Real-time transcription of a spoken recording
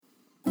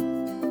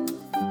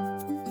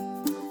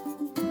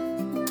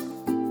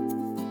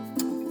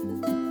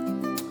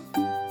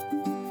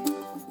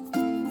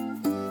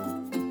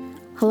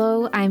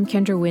I'm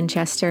Kendra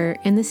Winchester,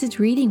 and this is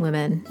Reading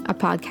Women, a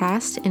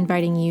podcast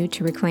inviting you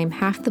to reclaim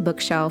half the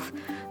bookshelf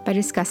by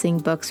discussing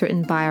books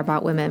written by or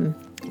about women.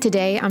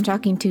 Today, I'm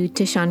talking to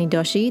Tishani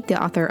Doshi,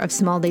 the author of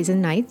Small Days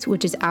and Nights,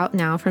 which is out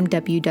now from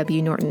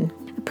W.W. Norton.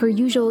 Per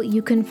usual,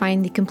 you can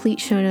find the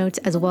complete show notes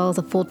as well as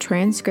a full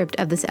transcript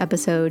of this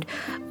episode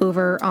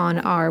over on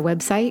our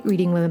website,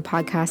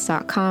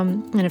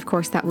 readingwomenpodcast.com, and of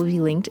course, that will be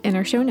linked in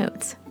our show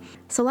notes.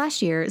 So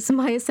last year,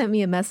 Samaya sent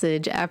me a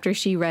message after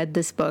she read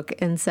this book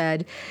and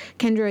said,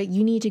 Kendra,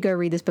 you need to go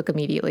read this book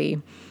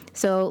immediately.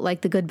 So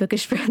like the good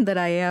bookish friend that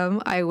I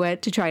am, I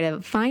went to try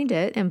to find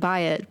it and buy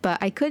it, but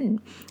I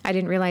couldn't. I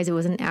didn't realize it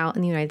wasn't out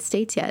in the United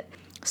States yet.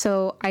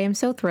 So I am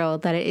so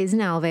thrilled that it is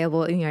now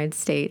available in the United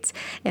States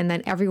and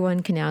that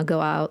everyone can now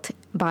go out,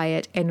 buy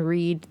it, and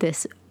read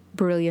this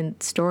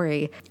brilliant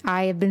story.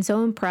 I have been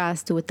so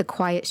impressed with the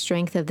quiet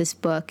strength of this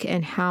book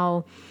and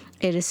how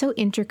it is so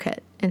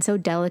intricate and so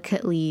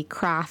delicately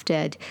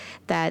crafted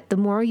that the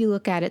more you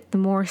look at it, the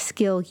more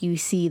skill you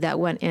see that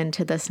went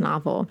into this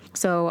novel.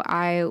 So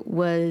I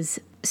was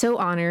so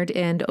honored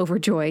and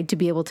overjoyed to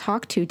be able to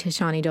talk to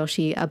Tishani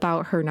Doshi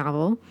about her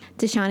novel.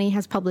 Tishani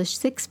has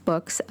published 6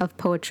 books of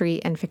poetry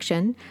and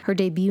fiction. Her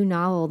debut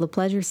novel, The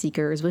Pleasure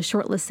Seekers, was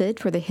shortlisted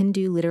for the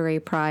Hindu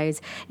Literary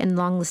Prize and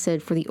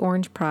longlisted for the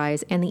Orange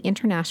Prize and the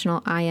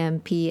International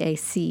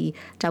IMPAC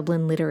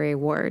Dublin Literary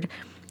Award.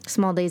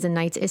 Small Days and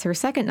Nights is her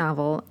second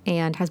novel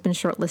and has been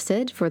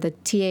shortlisted for the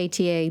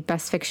TATA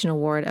Best Fiction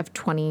Award of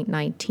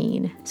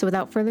 2019. So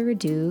without further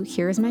ado,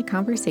 here is my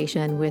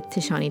conversation with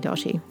Tishani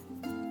Doshi.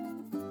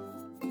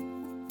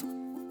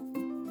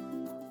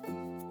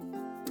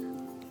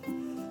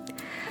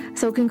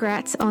 So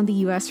congrats on the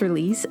U.S.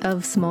 release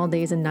of Small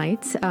Days and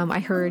Nights. I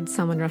heard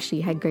Salman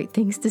Rushdie had great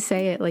things to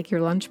say at like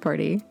your lunch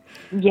party.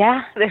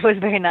 Yeah, that was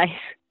very nice.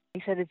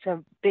 He said it's a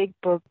big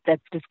book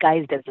that's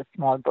disguised as a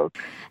small book.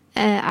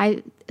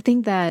 I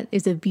think that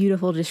is a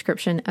beautiful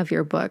description of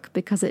your book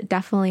because it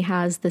definitely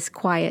has this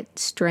quiet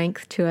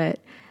strength to it,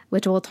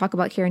 which we'll talk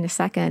about here in a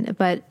second.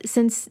 But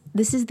since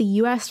this is the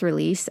U.S.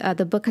 release,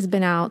 the book has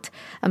been out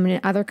in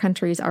other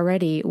countries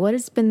already. What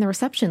has been the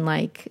reception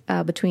like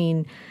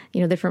between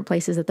different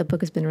places that the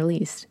book has been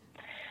released?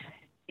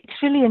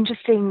 It's really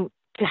interesting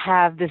to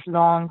have this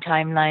long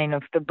timeline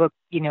of the book,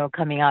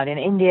 coming out in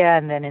India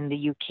and then in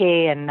the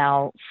UK and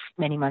now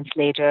many months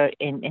later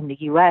in the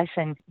US.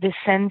 And this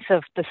sense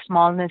of the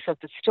smallness of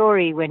the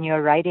story when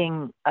you're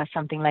writing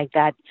something like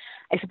that,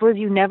 I suppose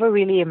you never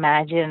really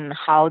imagine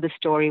how the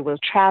story will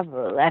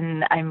travel.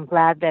 And I'm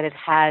glad that it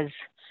has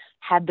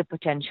had the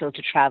potential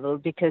to travel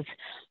because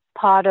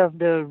part of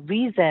the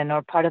reason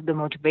or part of the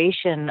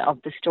motivation of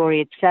the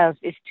story itself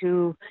is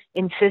to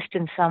insist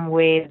in some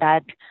way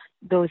that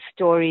those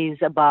stories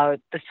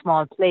about the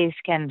small place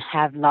can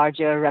have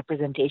larger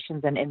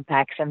representations and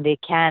impacts, and they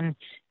can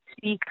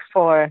speak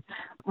for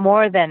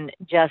more than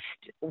just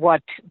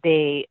what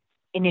they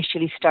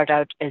initially start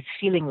out as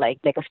feeling like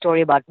a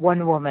story about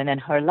one woman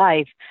and her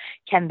life.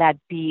 Can that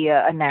be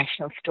a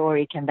national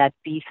story? Can that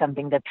be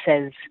something that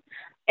says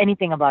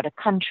anything about a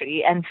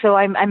country? And so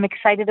I'm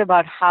excited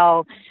about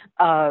how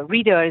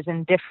readers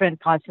in different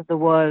parts of the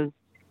world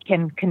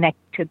can connect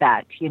to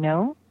that,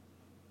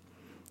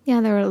 Yeah,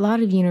 there are a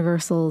lot of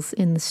universals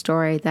in the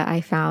story that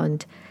I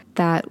found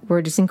that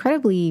were just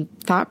incredibly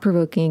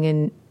thought-provoking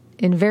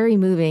and very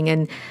moving.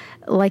 And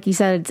like you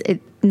said,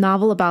 it's a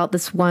novel about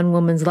this one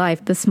woman's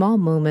life, the small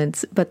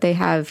moments, but they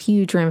have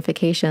huge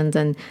ramifications.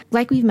 And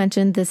like we've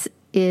mentioned, this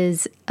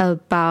is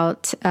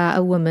about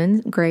a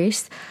woman,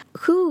 Grace.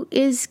 Who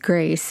is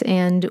Grace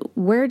and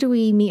where do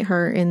we meet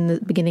her in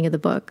the beginning of the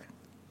book?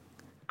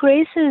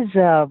 Grace is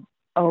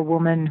a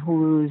woman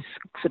who's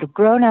sort of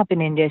grown up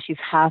in India. She's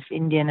half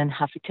Indian and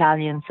half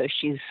Italian, so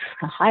she's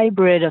a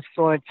hybrid of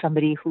sorts,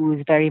 somebody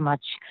who's very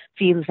much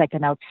feels like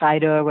an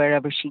outsider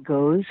wherever she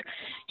goes.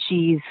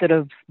 She's sort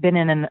of been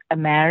in a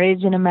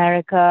marriage in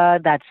America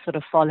that's sort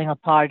of falling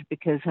apart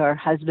because her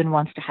husband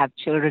wants to have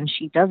children.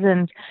 She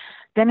doesn't.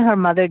 Then her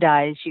mother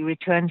dies. She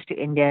returns to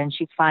India and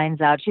she finds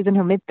out, she's in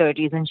her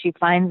mid-30s, and she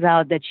finds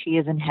out that she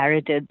has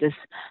inherited this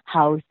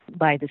house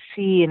by the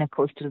sea in a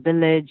coastal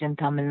village in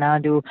Tamil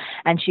Nadu.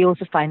 And she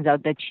also finds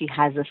out that she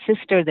has a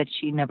sister that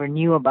she never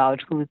knew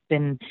about who's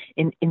been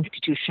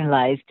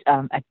institutionalized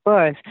at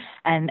birth.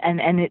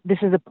 This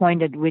is the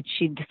point at which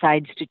she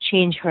decides to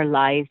change her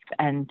life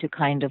and to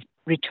kind of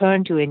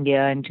return to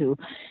India and to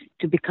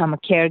become a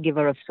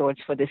caregiver of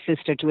sorts for the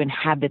sister, to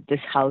inhabit this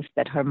house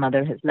that her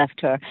mother has left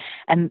her.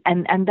 And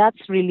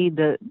that's really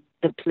the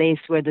place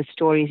where the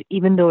story,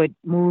 even though it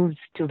moves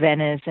to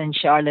Venice and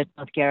Charlotte,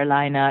 North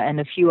Carolina, and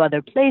a few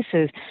other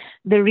places,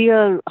 the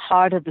real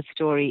heart of the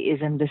story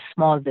is in this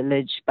small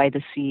village by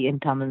the sea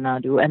in Tamil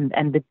Nadu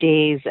and the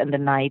days and the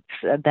nights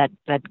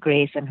that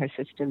Grace and her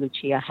sister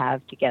Lucia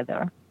have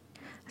together.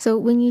 So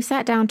when you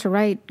sat down to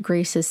write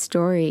Grace's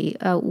story,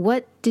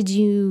 what did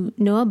you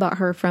know about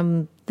her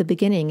from the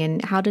beginning,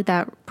 and how did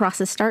that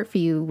process start for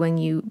you when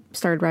you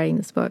started writing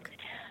this book?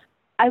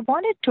 I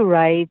wanted to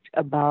write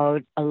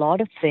about a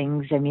lot of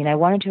things. I mean, I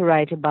wanted to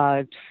write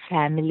about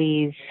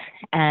families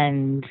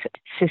and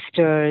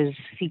sisters,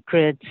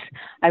 secrets.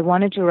 I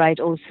wanted to write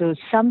also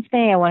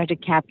something I wanted to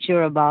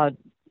capture about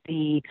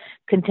the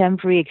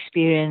contemporary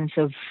experience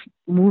of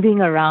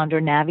moving around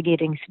or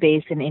navigating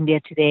space in India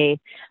today,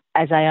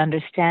 as I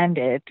understand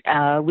it,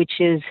 which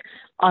is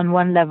on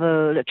one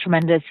level a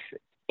tremendous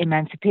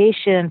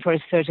emancipation for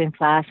a certain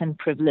class and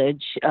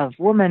privilege of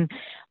women,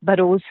 but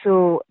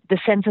also the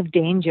sense of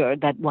danger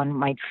that one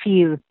might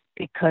feel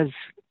because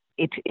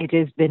it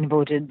has been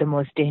voted the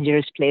most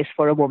dangerous place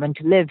for a woman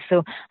to live.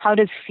 So how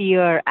does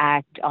fear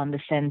act on the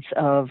sense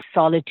of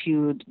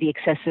solitude, the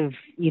excessive,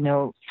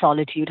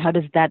 solitude? How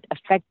does that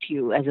affect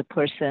you as a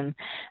person?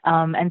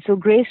 And so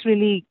Grace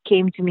really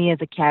came to me as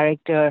a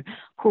character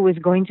who is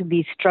going to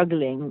be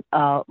struggling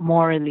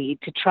morally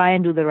to try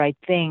and do the right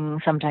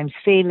thing, sometimes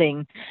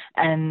failing,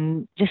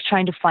 and just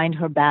trying to find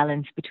her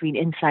balance between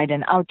inside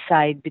and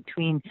outside,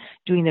 between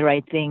doing the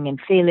right thing and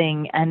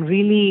failing. And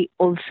really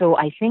also,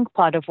 I think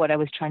part of what I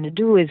was trying to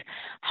do is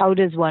how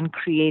does one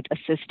create a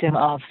system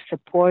of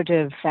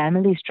supportive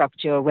family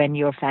structure when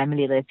your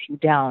family lets you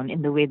down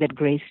in the way that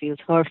Grace feels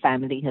her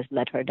family has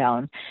let her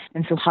down?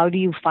 And so how do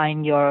you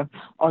find your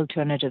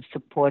alternative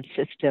support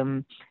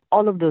system?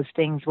 All of those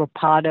things were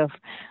part of,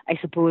 I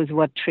suppose,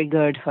 what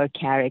triggered her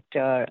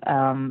character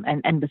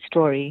and the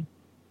story.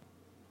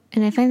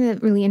 And I find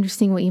that really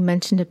interesting what you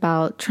mentioned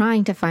about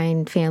trying to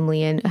find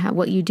family and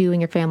what you do when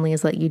your family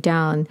has let you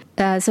down.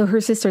 So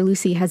her sister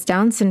Lucy has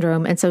Down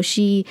syndrome, and so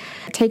she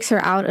takes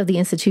her out of the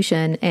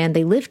institution and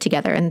they live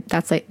together. And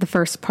that's like the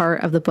first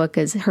part of the book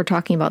is her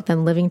talking about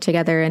them living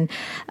together. And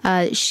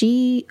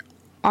she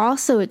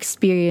also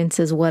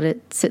experiences what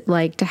it's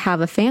like to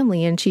have a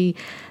family, and she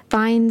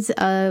finds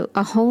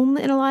a home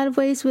in a lot of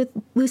ways with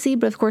Lucy,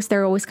 but of course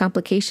there are always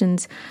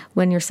complications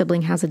when your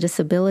sibling has a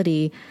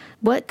disability.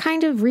 What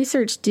kind of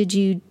research did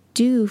you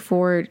do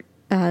for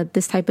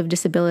this type of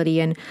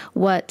disability and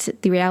what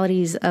the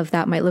realities of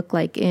that might look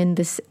like in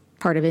this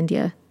part of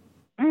India?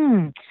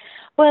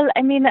 Well,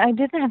 I mean, I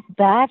didn't have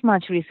that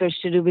much research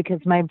to do because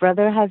my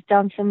brother has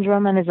Down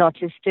syndrome and is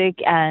autistic.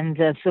 And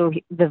so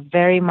the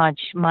very much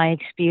my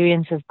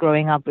experience of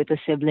growing up with a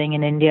sibling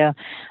in India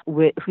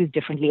who's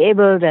differently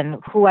abled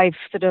and who I've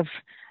sort of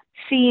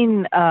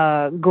seen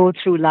go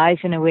through life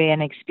in a way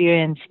and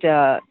experienced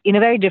in a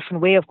very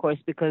different way, of course,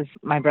 because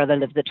my brother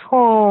lives at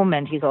home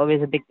and he's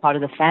always a big part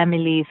of the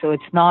family. So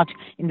it's not,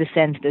 in the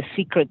sense, the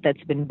secret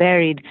that's been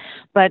buried.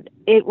 But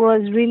it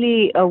was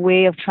really a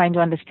way of trying to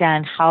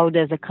understand how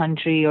does a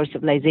country or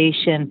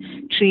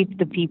civilization treat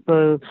the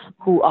people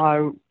who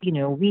are,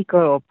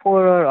 weaker or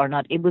poorer or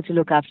not able to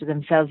look after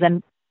themselves.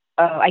 And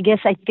I guess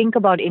I think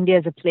about India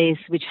as a place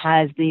which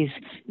has these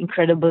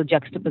incredible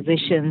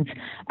juxtapositions.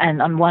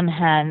 And on one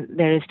hand,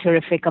 there is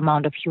terrific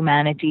amount of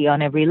humanity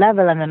on every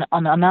level. And then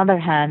on another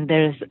hand,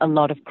 there's a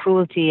lot of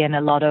cruelty and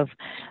a lot of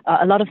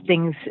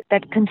things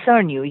that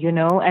concern you,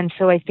 And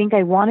so I think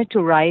I wanted to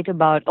write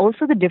about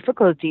also the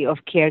difficulty of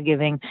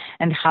caregiving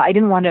and how I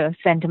didn't want to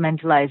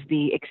sentimentalize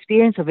the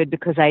experience of it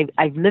because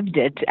I've lived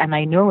it and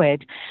I know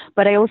it.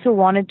 But I also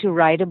wanted to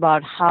write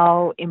about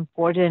how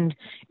important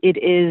it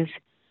is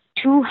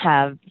to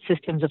have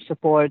systems of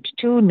support,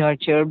 to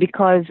nurture,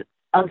 because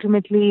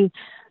ultimately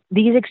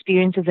these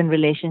experiences and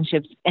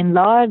relationships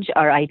enlarge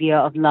our idea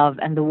of love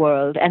and the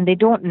world, and they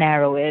don't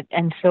narrow it.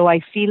 And so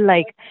I feel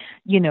like,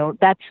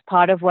 that's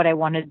part of what I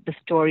wanted the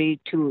story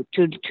to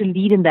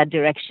lead in that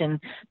direction,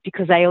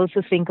 because I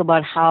also think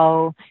about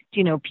how,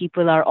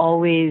 people are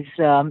always,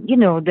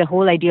 the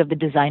whole idea of the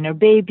designer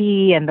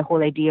baby and the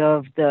whole idea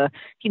of the,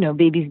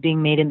 babies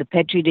being made in the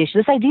Petri dish,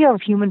 this idea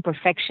of human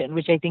perfection,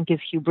 which I think is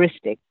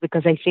hubristic,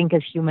 because I think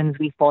as humans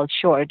we fall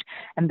short.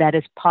 And that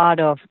is part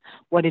of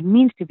what it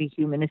means to be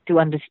human, is to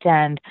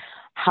understand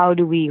how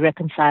do we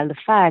reconcile the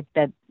fact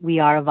that we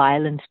are a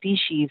violent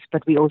species,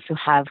 but we also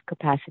have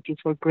capacity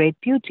for great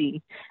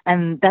beauty.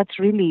 And that's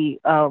really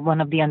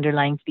one of the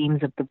underlying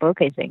themes of the book,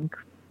 I think.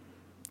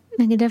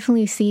 I can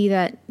definitely see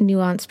that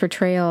nuanced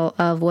portrayal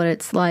of what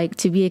it's like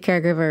to be a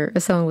caregiver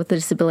of someone with a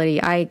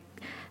disability. I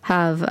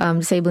have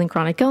disabling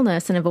chronic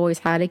illness and have always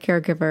had a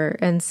caregiver.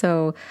 And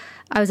so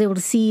I was able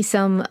to see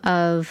some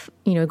of,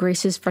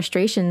 Grace's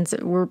frustrations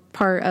were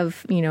part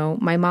of,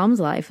 my mom's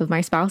life, of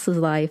my spouse's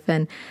life.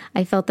 And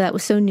I felt that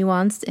was so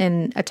nuanced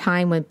in a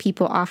time when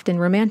people often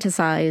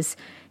romanticize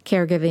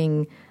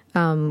caregiving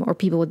or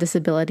people with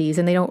disabilities,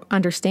 and they don't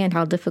understand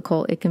how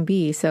difficult it can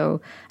be.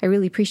 So I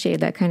really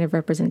appreciate that kind of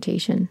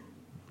representation.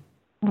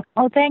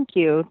 Oh, thank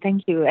you.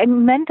 Thank you. It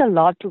meant a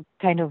lot to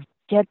kind of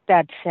get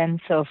that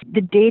sense of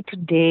the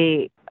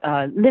day-to-day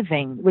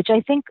living, which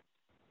I think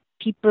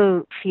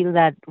people feel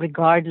that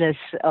regardless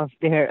of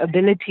their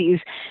abilities,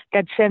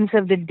 that sense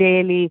of the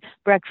daily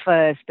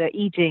breakfast, the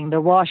eating, the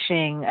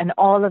washing, and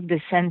all of the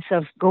sense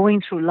of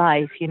going through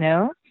life,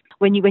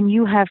 when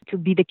you have to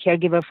be the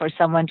caregiver for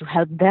someone to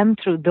help them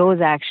through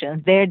those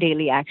actions, their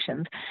daily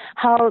actions,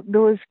 how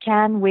those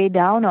can weigh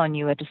down on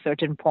you at a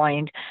certain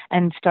point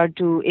and start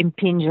to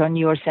impinge on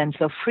your sense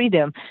of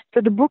freedom.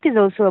 So the book is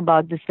also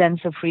about the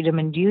sense of freedom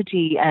and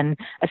duty, and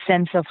a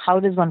sense of how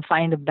does one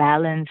find a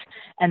balance,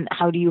 and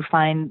how do you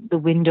find the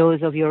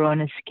windows of your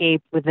own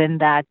escape within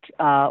that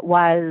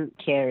while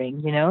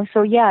caring, you know?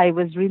 So yeah, it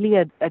was really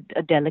a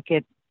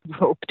delicate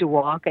rope to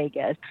walk, I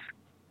guess.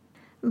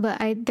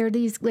 But there are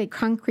these like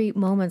concrete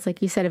moments,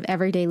 like you said, of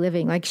everyday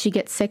living. Like she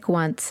gets sick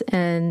once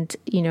and,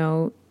 you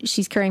know,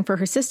 she's caring for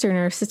her sister and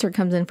her sister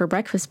comes in for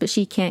breakfast, but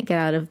she can't get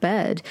out of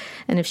bed.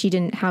 And if she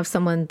didn't have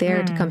someone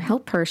there to come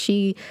help her,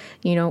 she,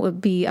 you know, would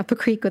be up a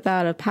creek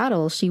without a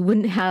paddle. She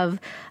wouldn't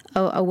have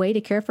a way to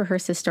care for her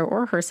sister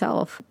or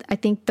herself. I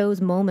think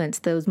those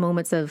moments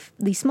of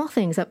these small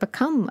things that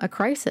become a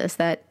crisis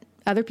that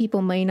other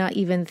people may not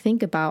even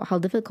think about how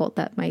difficult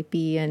that might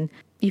be. And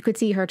you could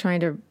see her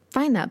trying to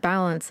find that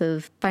balance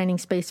of finding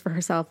space for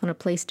herself and a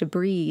place to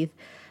breathe,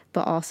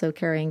 but also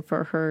caring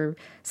for her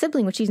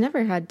sibling, which she's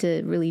never had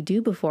to really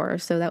do before.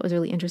 So that was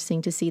really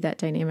interesting to see that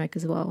dynamic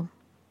as well.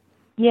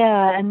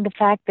 Yeah, and the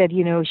fact that,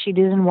 you know, she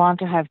didn't want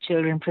to have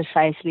children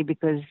precisely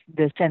because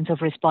the sense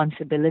of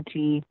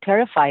responsibility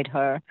terrified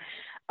her.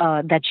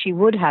 That she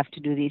would have to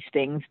do these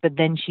things, but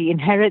then she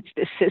inherits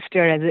this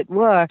sister, as it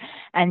were,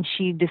 and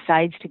she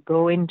decides to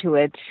go into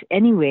it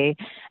anyway.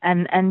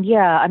 And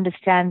yeah,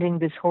 understanding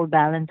this whole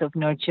balance of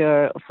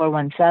nurture for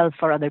oneself,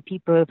 for other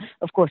people.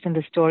 Of course, in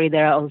the story,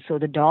 there are also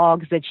the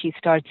dogs that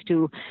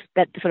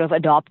that sort of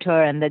adopt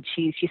her, and that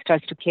she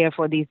starts to care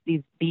for these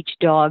beach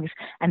dogs,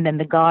 and then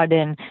the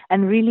garden,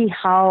 and really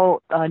how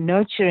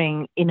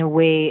nurturing in a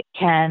way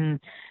can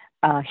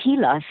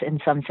heal us in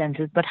some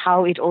senses, but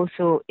how it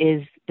also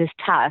is this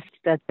task.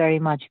 That's very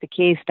much the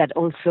case, that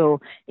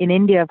also in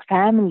India,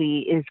 family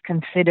is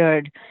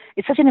considered,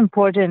 it's such an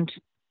important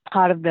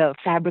part of the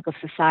fabric of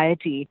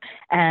society,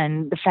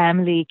 and the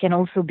family can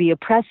also be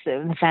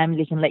oppressive, and the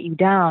family can let you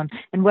down.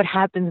 And what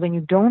happens when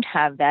you don't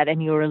have that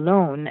and you're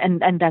alone?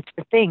 And that's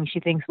the thing. She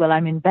thinks, well,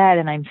 I'm in bed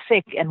and I'm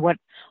sick, and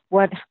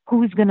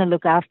who's going to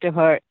look after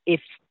her if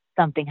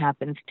something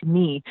happens to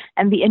me?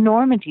 And the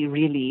enormity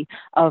really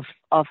of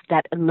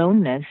that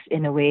aloneness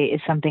in a way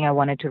is something I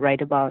wanted to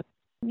write about.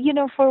 You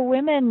know, for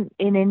women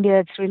in India,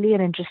 it's really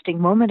an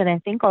interesting moment, and I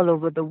think all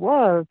over the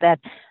world, that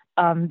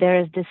there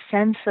is this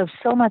sense of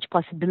so much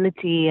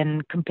possibility,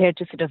 and compared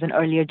to sort of an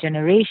earlier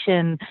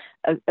generation,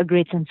 a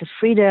great sense of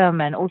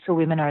freedom, and also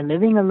women are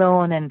living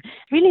alone, and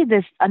really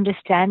this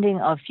understanding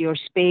of your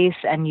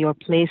space and your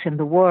place in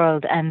the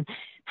world, and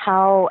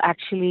how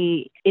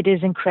actually it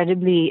is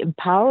incredibly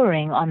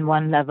empowering on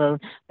one level,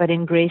 but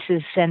in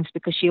Grace's sense,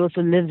 because she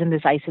also lives in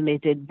this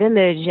isolated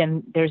village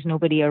and there's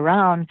nobody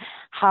around,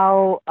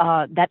 how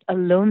that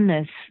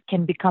aloneness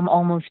can become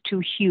almost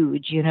too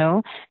huge, you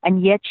know,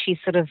 and yet she's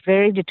sort of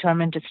very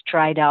determined to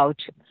stride out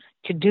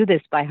to do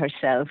this by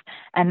herself.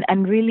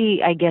 And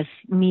really, I guess,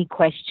 me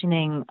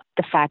questioning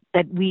the fact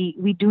that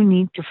we do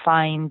need to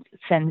find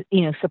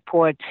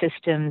support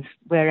systems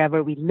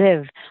wherever we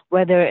live,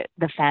 whether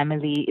the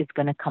family is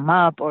going to come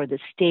up or the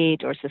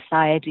state or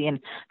society, and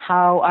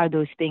how are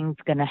those things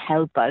going to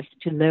help us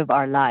to live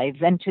our lives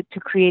and to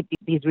create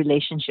these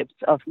relationships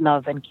of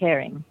love and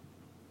caring.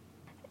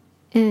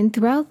 And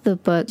throughout the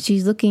book,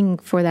 she's looking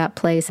for that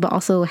place, but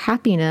also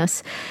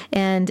happiness.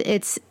 And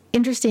it's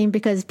interesting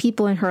because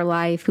people in her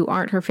life who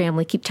aren't her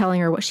family keep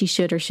telling her what she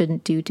should or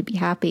shouldn't do to be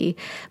happy.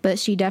 But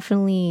she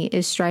definitely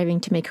is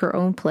striving to make her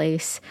own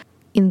place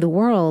in the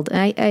world.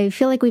 And I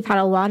feel like we've had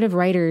a lot of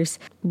writers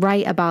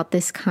write about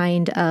this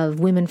kind of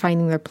women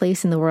finding their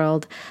place in the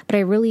world. But I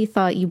really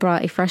thought you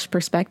brought a fresh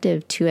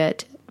perspective to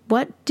it.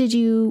 What did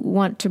you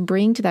want to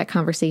bring to that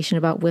conversation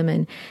about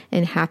women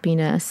and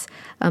happiness,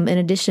 in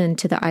addition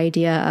to the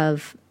idea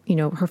of, you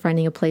know, her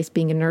finding a place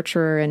being a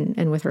nurturer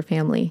and with her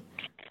family?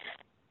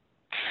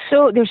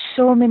 So there's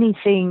so many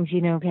things,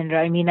 you know, Kendra.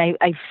 I mean,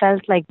 I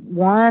felt like,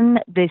 one,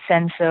 the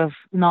sense of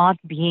not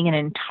being an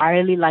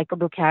entirely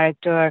likable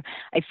character.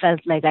 I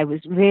felt like I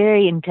was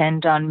very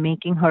intent on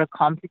making her a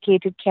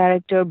complicated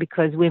character,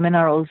 because women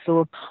are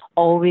also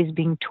always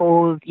being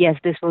told, yes,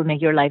 this will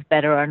make your life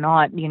better or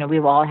not. You know,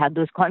 we've all had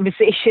those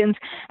conversations,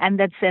 and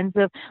that sense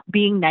of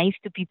being nice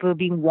to people,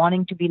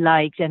 wanting to be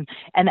liked. And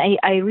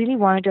I really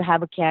wanted to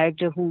have a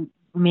character who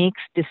makes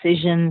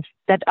decisions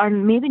that are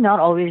maybe not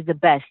always the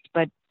best,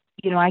 but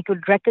you know, I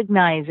could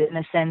recognize, in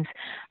a sense,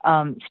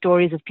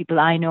 stories of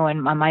people I know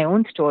and my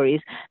own stories,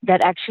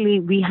 that actually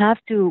we have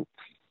to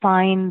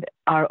find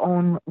our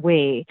own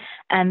way,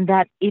 and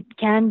that it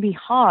can be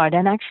hard,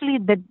 and actually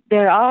that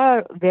there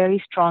are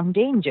very strong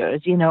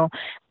dangers, you know.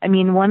 I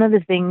mean, one of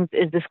the things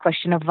is this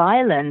question of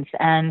violence,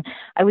 and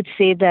I would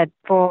say that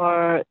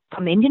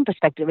from the Indian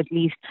perspective at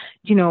least,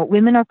 you know,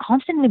 women are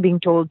constantly being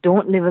told,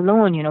 don't live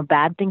alone, you know,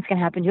 bad things can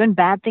happen to you, and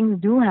bad things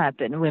do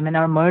happen. Women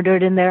are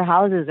murdered in their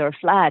houses or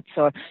flats,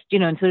 or, you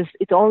know, and so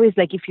it's always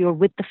like, if you're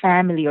with the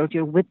family, or if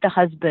you're with the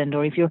husband,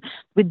 or if you're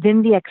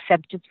within the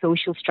accepted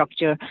social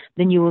structure,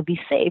 then you will be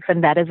safe.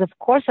 And that is, of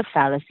course, a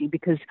fallacy,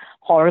 because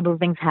horrible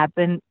things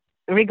happen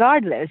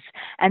regardless.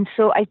 And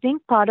so I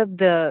think part of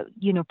the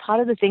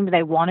thing that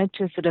I wanted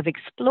to sort of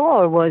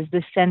explore was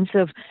the sense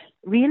of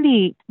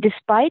really,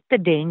 despite the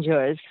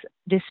dangers,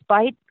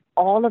 despite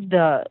all of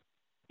the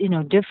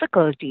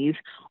difficulties,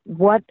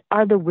 what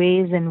are the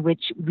ways in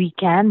which we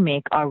can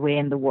make our way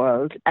in the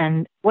world?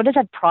 And what does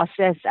that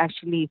process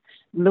actually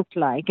look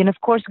like? And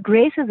of course,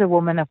 Grace is a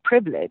woman of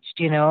privilege,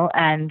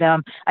 and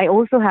I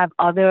also have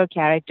other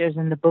characters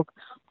in the book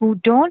who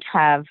don't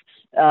have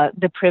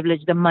the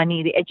privilege, the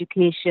money, the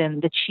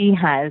education that she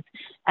has.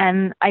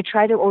 And I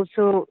try to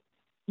also,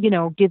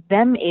 give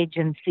them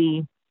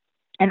agency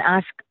and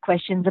ask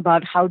questions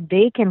about how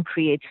they can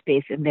create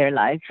space in their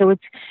lives. So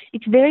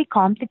it's very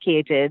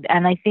complicated,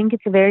 and I think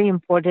it's a very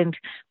important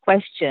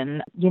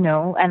question,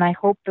 and I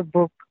hope the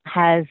book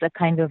has a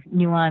kind of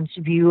nuanced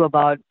view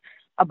about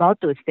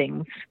those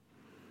things.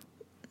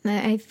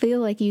 I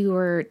feel like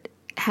you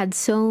had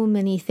so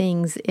many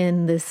things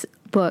in this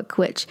book,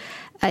 which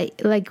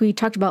like we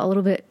talked about a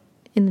little bit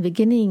in the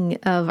beginning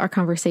of our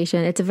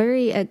conversation. It's a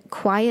very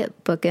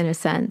quiet book in a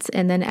sense.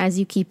 And then as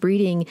you keep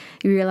reading,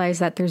 you realize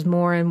that there's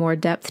more and more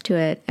depth to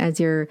it as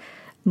you're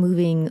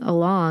moving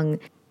along.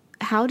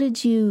 How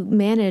did you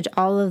manage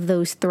all of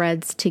those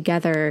threads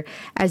together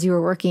as you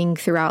were working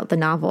throughout the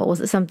novel?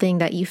 Was it something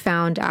that you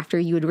found after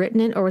you had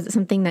written it, or was it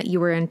something that you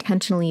were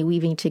intentionally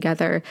weaving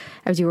together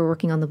as you were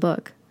working on the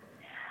book?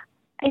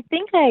 I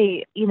think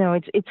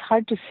it's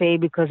hard to say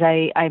because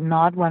I'm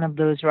not one of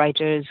those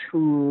writers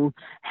who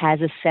has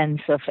a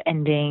sense of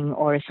ending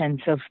or a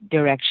sense of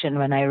direction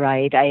when I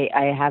write.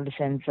 I have a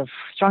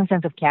strong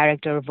sense of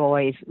character,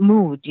 voice,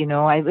 mood, It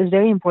was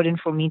very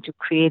important for me to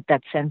create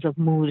that sense of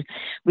mood,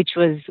 which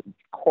was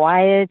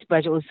quiet,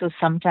 but also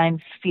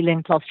sometimes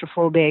feeling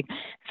claustrophobic,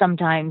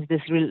 sometimes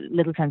this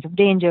little sense of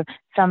danger,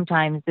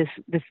 sometimes this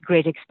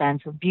great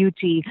expanse of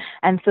beauty.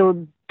 And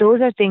so those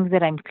are things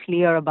that I'm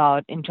clear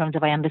about in terms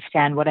of I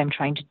understand what I'm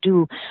trying to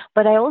do.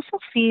 But I also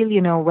feel,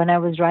 when I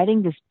was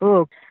writing this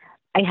book,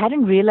 I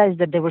hadn't realized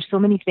that there were so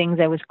many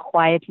things I was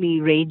quietly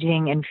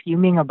raging and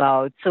fuming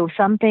about. So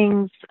some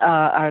things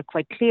are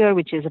quite clear,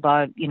 which is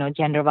about,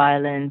 gender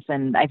violence,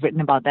 and I've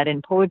written about that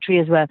in poetry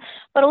as well,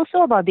 but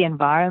also about the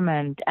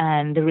environment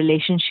and the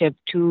relationship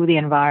to the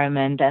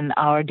environment and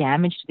our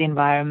damage to the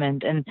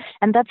environment. And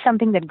that's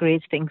something that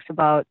Grace thinks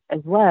about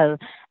as well.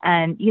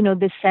 And,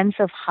 this sense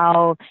of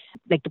how,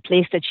 like, the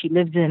place that she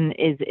lives in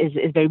is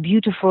very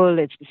beautiful.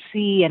 It's the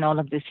sea and all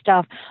of this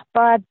stuff.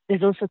 But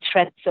there's also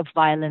threats of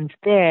violence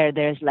there.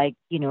 There's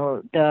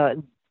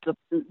the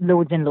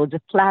loads and loads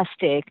of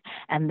plastic,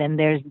 and then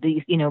there's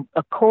these,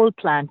 a coal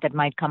plant that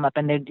might come up,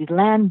 and there's these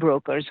land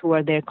brokers who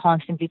are there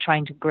constantly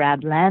trying to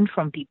grab land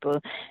from people.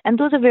 And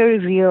those are very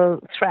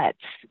real threats,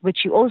 which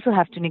you also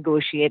have to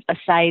negotiate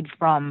aside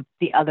from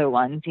the other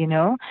ones,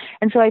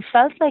 And so I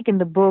felt like in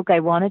the book, I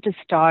wanted to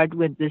start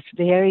with this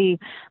very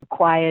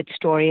quiet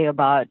story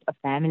about a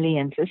family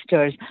and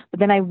sisters, but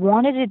then I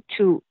wanted it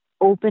to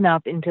open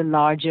up into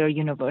larger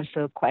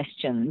universal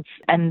questions.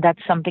 And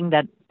that's something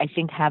that I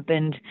think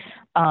happened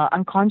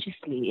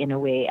unconsciously in a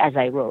way as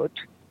I wrote.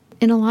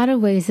 In a lot of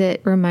ways,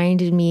 it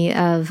reminded me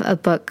of a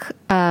book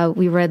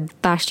we read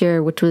last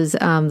year, which was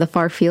The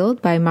Far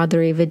Field by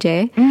Madhuri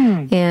Vijay.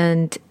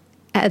 And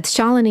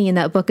Shalini in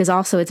that book is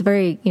also, it's a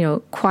very,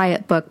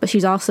 quiet book, but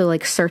she's also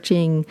like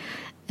searching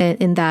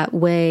in that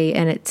way.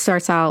 And it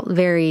starts out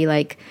very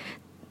like,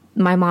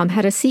 my mom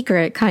had a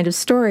secret kind of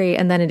story,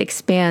 and then it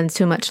expands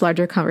to a much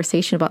larger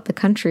conversation about the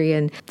country.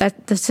 And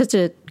that's such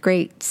a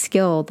great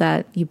skill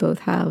that you both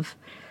have.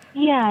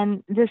 Yeah,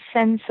 and the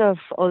sense of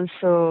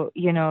also,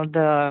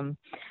 I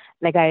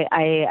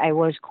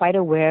was quite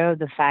aware of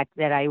the fact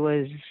that I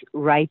was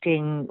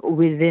writing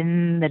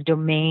within the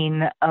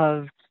domain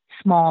of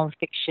small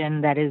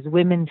fiction, that is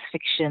women's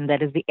fiction,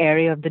 that is the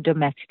area of the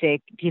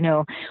domestic.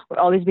 We're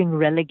always being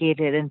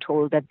relegated and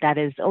told that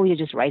is, oh, you're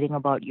just writing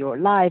about your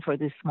life or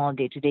this small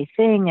day-to-day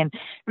thing. And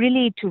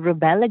really to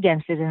rebel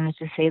against it and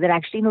to say that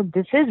actually, no,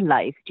 this is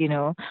life.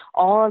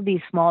 All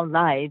these small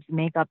lives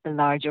make up the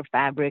larger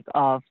fabric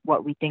of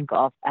what we think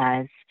of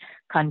as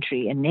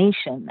country and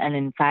nation. And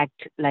in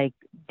fact,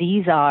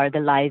 these are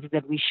the lives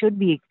that we should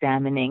be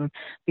examining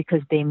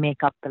because they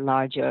make up the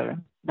larger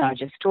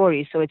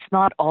story. So it's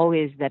not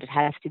always that it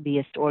has to be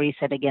a story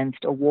set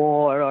against a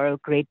war or a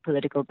great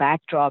political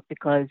backdrop,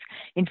 because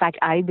in fact,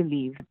 I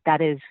believe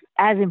that is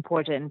as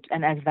important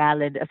and as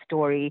valid a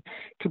story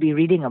to be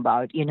reading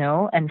about,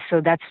 And so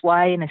that's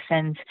why, in a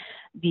sense,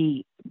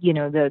 the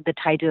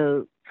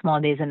title Small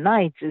Days and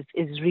Nights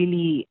is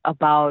really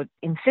about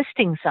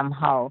insisting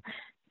somehow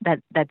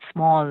that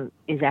small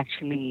is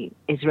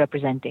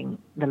representing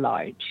the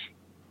large.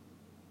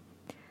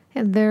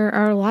 And there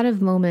are a lot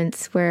of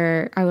moments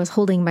where I was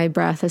holding my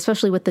breath,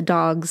 especially with the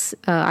dogs.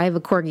 I have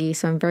a corgi,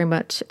 so I'm very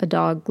much a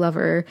dog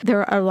lover.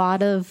 There are a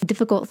lot of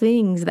difficult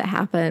things that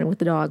happen with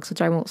the dogs, which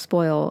I won't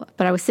spoil.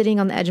 But I was sitting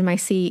on the edge of my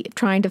seat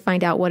trying to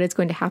find out what is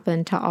going to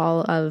happen to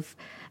all of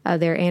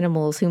their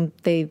animals whom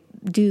they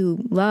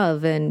do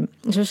love. And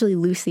especially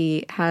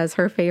Lucy has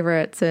her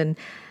favorites. And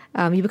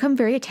you become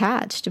very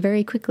attached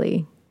very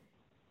quickly.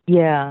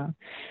 Yeah.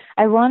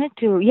 I wanted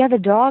to, yeah, the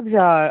dogs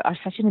are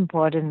such an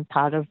important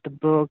part of the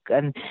book,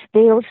 and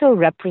they also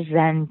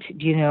represent,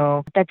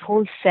 that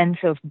whole sense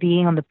of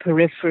being on the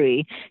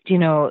periphery.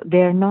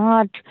 They're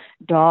not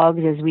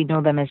dogs as we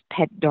know them as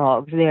pet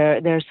dogs.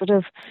 They're sort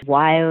of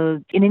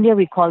wild. In India,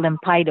 we call them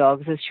pai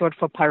dogs. It's short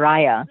for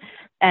pariah.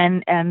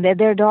 And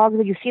they're dogs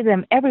that you see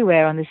them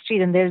everywhere on the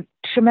street, and they're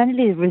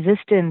tremendously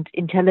resistant,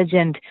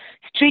 intelligent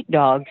street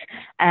dogs.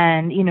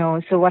 And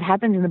so what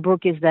happens in the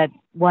book is that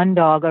one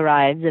dog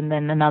arrives, and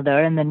then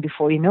another, and then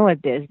before you know it,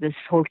 there's this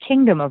whole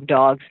kingdom of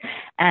dogs.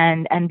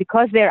 And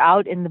because they're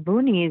out in the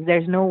boonies,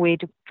 there's no way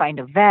to find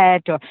a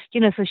vet, or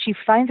so she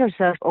finds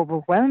herself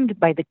overwhelmed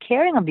by the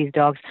caring of these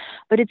dogs.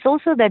 But it's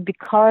also that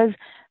because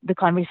the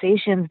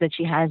conversations that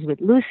she has with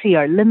Lucy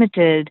are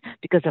limited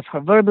because of her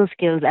verbal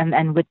skills,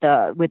 and with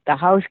the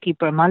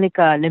housekeeper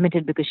Malika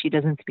limited because she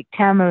doesn't speak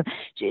Tamil.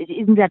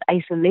 In that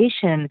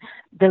isolation,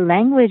 the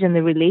language and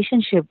the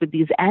relationship with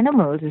these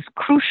animals is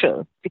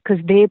crucial because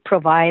they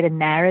provide a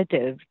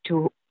narrative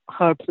to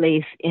her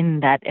place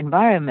in that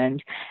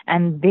environment,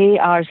 and they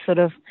are sort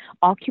of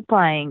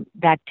occupying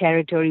that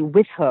territory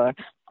with her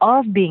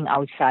of being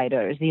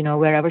outsiders.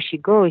 Wherever she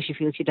goes, she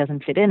feels she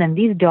doesn't fit in. And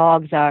these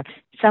dogs are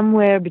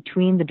somewhere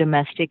between the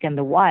domestic and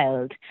the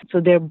wild. So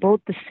they're both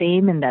the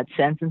same in that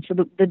sense. And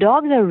so the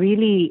dogs are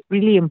really,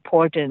 really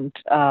important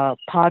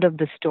part of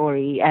the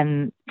story.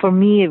 And for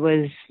me,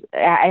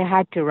 I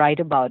had to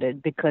write about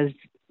it because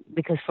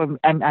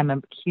I'm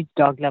a huge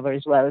dog lover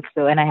as well.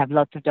 So, and I have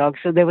lots of dogs.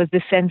 So there was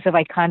this sense of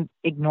I can't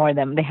ignore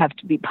them. They have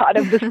to be part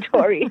of the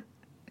story.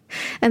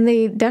 And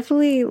they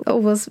definitely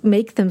almost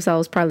make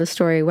themselves part of the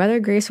story, whether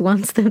Grace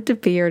wants them to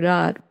be or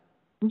not.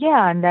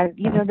 Yeah, and that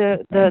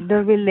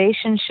the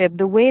relationship,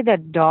 the way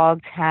that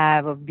dogs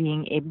have of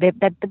being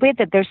that the way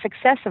that their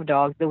success of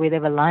dogs, the way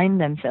they've aligned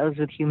themselves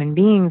with human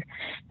beings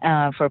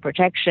for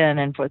protection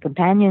and for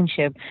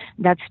companionship,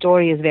 that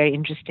story is very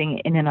interesting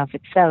in and of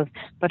itself.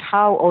 But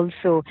how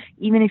also,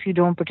 even if you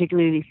don't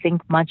particularly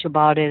think much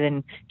about it,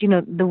 and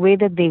the way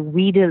that they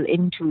wheedle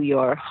into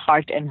your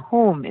heart and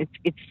home,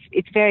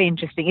 it's very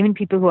interesting. Even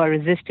people who are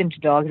resistant to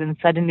dogs, and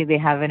suddenly they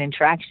have an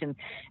interaction,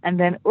 and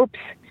then oops,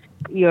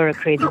 you're a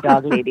crazy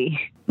dog lady.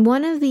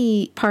 One of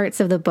the parts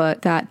of the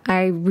book that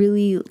I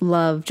really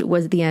loved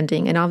was the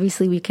ending. And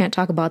obviously we can't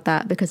talk about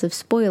that because of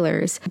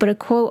spoilers. But a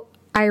quote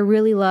I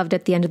really loved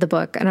at the end of the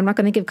book, and I'm not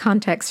going to give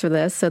context for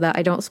this so that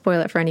I don't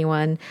spoil it for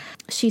anyone.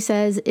 She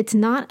says, "It's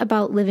not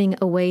about living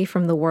away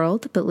from the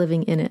world, but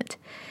living in it."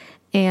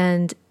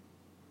 And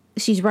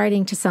she's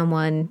writing to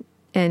someone,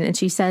 and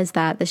she says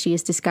that she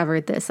has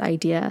discovered this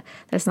idea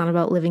that it's not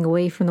about living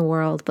away from the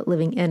world, but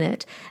living in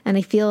it. And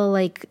I feel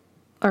like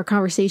our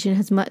conversation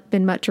has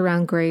been much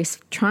around Grace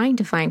trying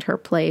to find her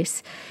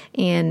place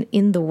and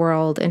in the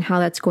world and how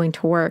that's going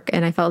to work.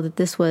 And I felt that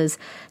this was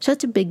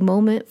such a big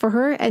moment for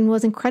her and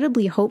was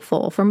incredibly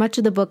hopeful. For much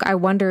of the book, I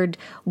wondered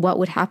what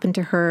would happen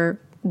to her.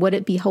 Would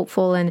it be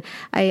hopeful? And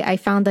I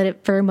found that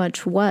it very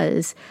much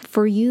was.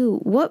 For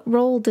you, what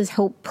role does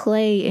hope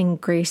play in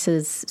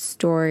Grace's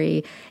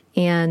story?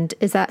 And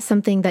is that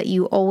something that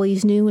you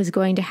always knew was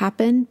going to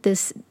happen,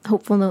 this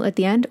hopeful note at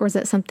the end? Or is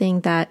that something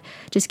that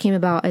just came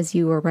about as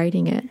you were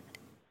writing it?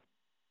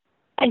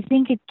 I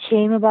think it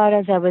came about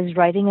as I was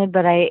writing it,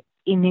 but I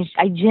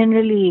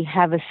generally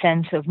have a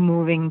sense of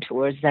moving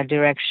towards that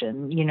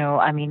direction.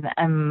 I mean,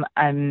 I'm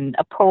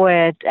a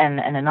poet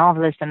and a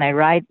novelist, and I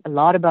write a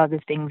lot about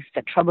the things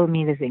that trouble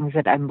me, the things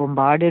that I'm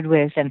bombarded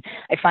with, and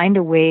I find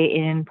a way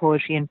in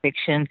poetry and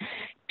fiction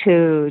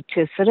to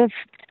sort of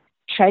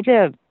try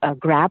to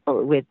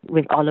grapple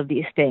with all of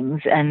these things.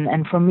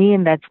 And for me,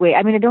 in that way,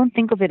 I mean, I don't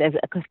think of it as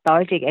a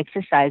cathartic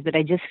exercise, but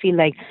I just feel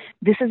like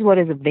this is what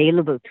is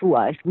available to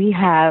us. We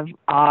have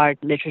art,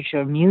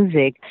 literature,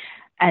 music,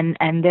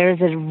 and there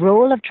is a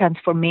role of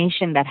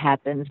transformation that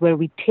happens where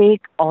we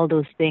take all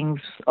those things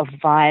of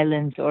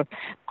violence or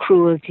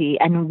cruelty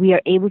and we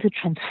are able to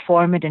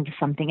transform it into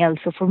something else.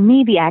 So for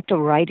me, the act of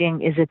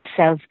writing is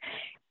itself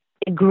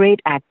a great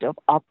act of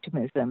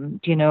optimism,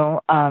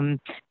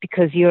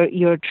 because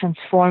you're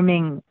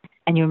transforming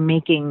and you're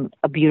making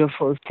a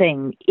beautiful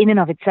thing in and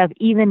of itself,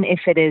 even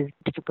if it is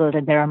difficult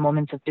and there are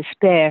moments of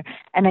despair.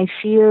 And I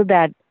feel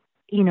that,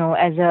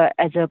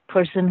 as a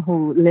person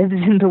who lives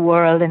in the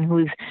world and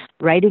who's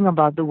writing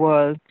about the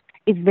world,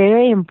 it's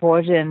very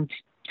important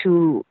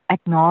to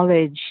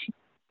acknowledge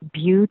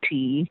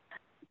beauty.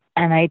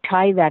 And I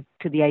tie that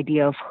to the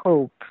idea of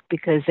hope,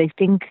 because I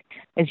think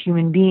as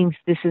human beings,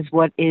 this is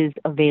what is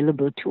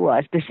available to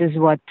us. This is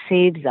what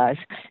saves us.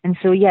 And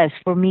so, yes,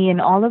 for me, in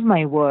all of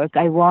my work,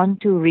 I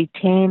want to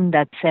retain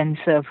that sense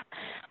of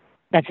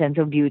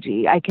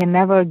beauty. I can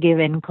never give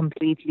in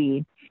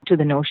completely to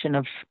the notion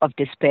of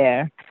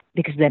despair,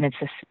 because then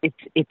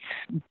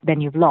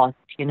then you've lost,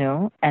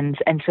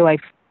 And so I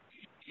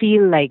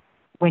feel like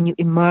when you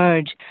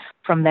emerge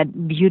from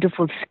that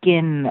beautiful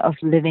skin of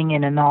living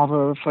in a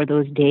novel for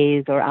those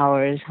days or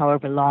hours,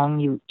 however long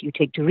you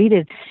take to read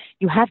it,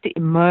 you have to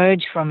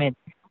emerge from it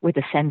with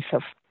a sense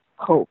of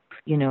hope,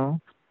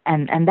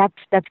 and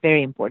that's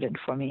very important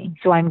for me.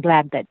 So I'm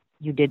glad that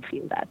you did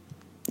feel that.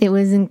 It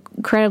was an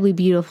incredibly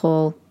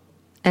beautiful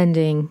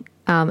ending.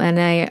 And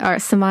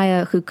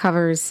Samaya, who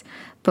covers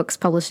books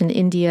published in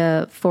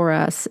India for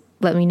us,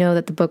 let me know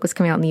that the book was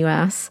coming out in the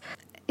U.S.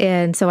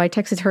 And so I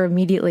texted her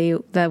immediately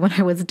that when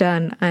I was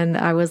done, and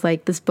I was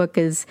like, this book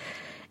is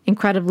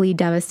incredibly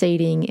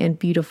devastating and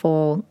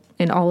beautiful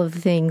and all of the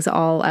things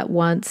all at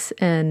once.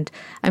 And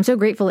I'm so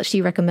grateful that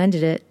she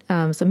recommended it.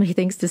 So many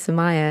thanks to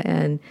Samaya.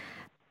 And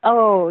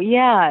oh,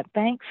 yeah.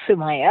 Thanks,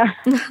 Samaya.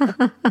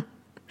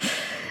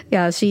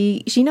 yeah,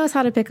 she knows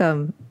how to pick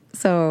them.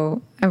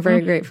 So I'm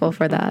very grateful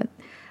for that.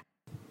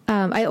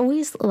 I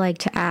always like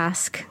to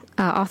ask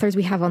authors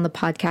we have on the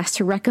podcast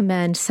to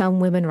recommend some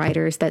women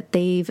writers that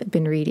they've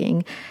been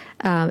reading.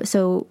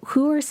 So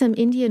who are some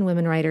Indian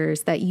women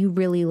writers that you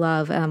really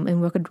love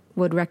and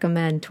would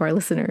recommend to our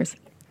listeners?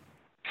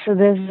 So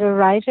there's a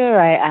writer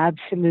I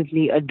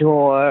absolutely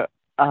adore,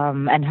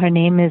 and her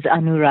name is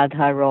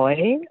Anuradha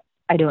Roy.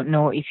 I don't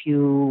know if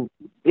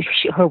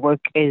her work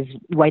is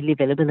widely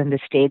available in the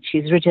States.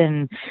 She's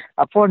written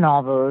 4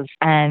 novels,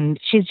 and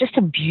she's just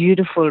a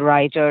beautiful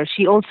writer.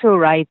 She also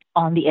writes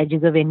on the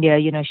edges of India.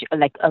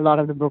 Like a lot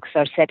of the books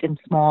are set in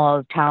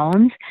small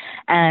towns,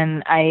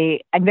 and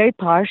I'm very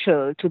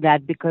partial to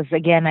that because,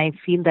 again, I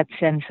feel that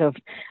sense of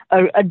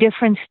a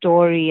different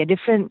story, a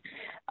different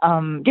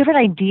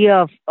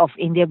idea of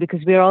India,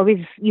 because we're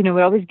always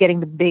getting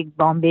the big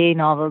Bombay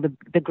novel,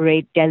 the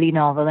great Delhi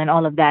novel and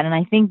all of that. And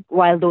I think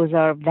while those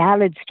are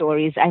valid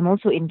stories, I'm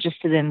also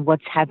interested in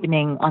what's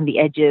happening on the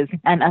edges.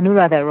 And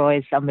Anuradha Roy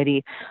is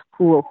somebody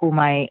whom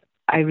I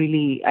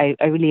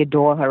really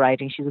adore her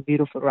writing. She's a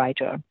beautiful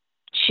writer.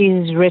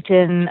 She's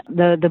written,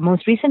 the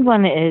most recent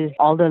one is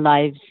All the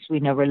Lives We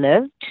Never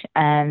Lived,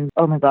 and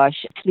oh my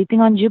gosh,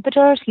 Sleeping on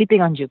Jupiter.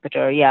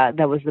 Yeah,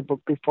 that was the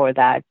book before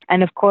that.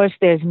 And of course,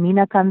 there's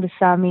Meena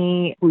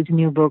Kandasamy, whose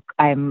new book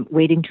I'm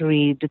waiting to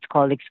read. It's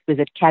called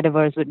Exquisite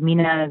Cadavers. But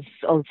Meena is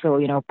also,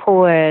 a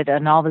poet, a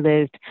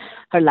novelist.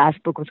 Her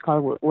last book was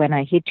called When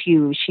I Hit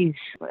You. She's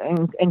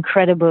an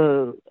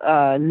incredible,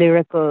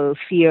 lyrical,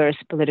 fierce,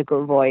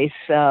 political voice,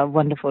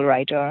 wonderful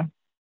writer.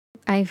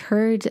 I've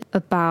heard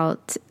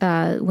about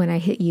When I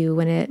Hit You,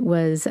 when it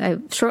was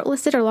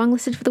shortlisted or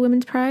longlisted for the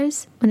Women's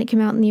Prize when it came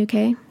out in the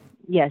UK.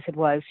 Yes, it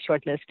was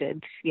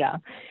shortlisted. Yeah.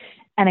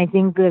 And I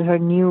think that her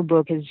new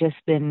book has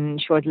just been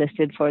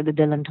shortlisted for the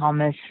Dylan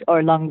Thomas,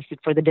 or longlisted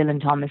for the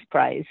Dylan Thomas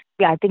Prize.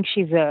 Yeah, I think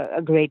she's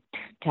a great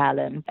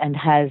talent and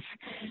has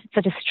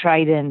such a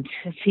strident,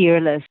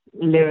 fearless,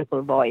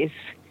 lyrical voice.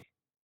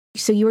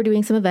 So you were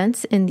doing some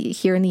events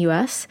here in the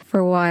U.S. for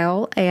a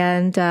while.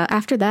 And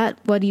after that,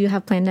 what do you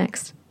have planned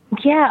next?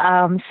 Yeah,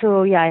 I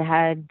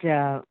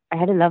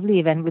had a lovely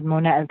event with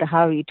Mona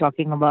El-Tahawi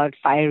talking about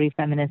fiery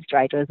feminist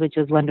writers, which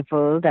was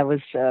wonderful. That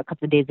was a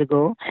couple of days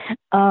ago.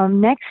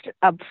 Next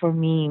up for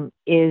me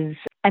is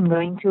I'm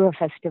going to a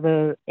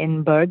festival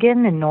in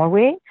Bergen in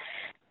Norway.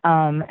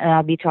 And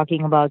I'll be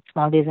talking about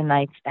Small Days and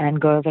Nights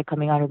and Girls Are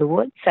Coming Out of the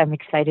Woods. I'm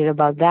excited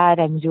about that.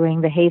 I'm doing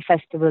the Hay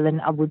Festival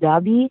in Abu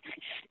Dhabi,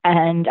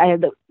 and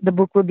the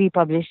book will be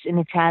published in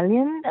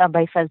Italian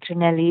by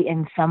Feltrinelli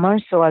in summer.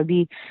 So I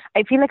feel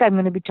like I'm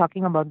going to be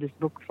talking about this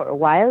book for a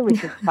while,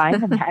 which is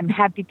fine. I'm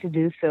happy to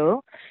do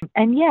so.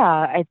 And yeah,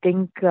 I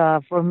think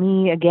for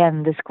me,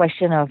 again, this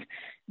question of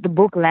the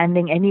book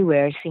landing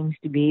anywhere seems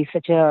to be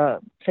such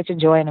a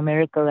joy and a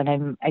miracle,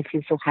 and I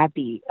feel so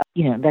happy,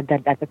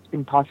 that's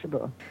been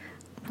possible.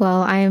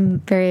 Well, I am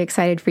very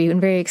excited for you and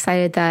very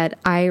excited that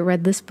I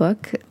read this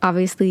book.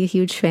 Obviously a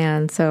huge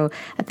fan. So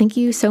thank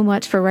you so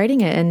much for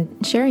writing it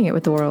and sharing it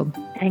with the world.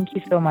 Thank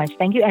you so much.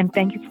 Thank you. And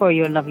thank you for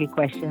your lovely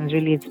questions.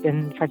 Really, it's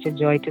been such a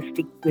joy to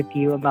speak with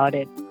you about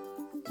it.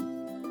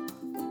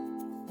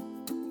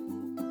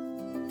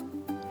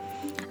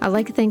 I'd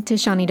like to thank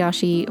Tishani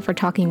Doshi for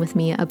talking with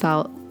me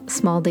about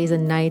Small Days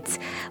and Nights,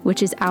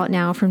 which is out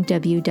now from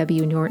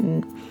W.W.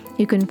 Norton.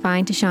 You can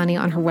find Tishani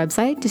on her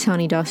website,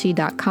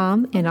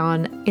 tishanidoshi.com, and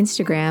on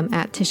Instagram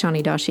at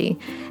tishanidoshi.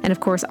 And of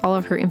course, all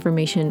of her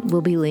information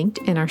will be linked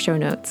in our show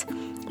notes.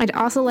 I'd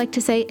also like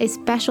to say a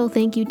special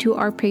thank you to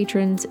our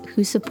patrons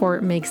whose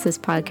support makes this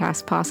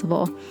podcast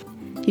possible.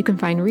 You can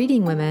find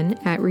Reading Women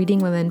at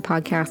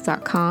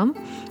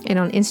readingwomenpodcast.com and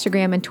on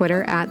Instagram and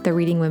Twitter at The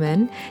Reading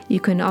Women.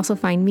 You can also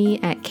find me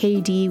at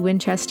KD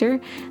Winchester.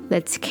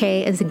 That's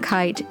K as in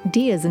kite,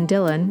 D as in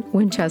Dylan,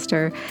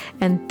 Winchester.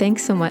 And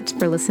thanks so much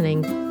for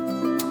listening.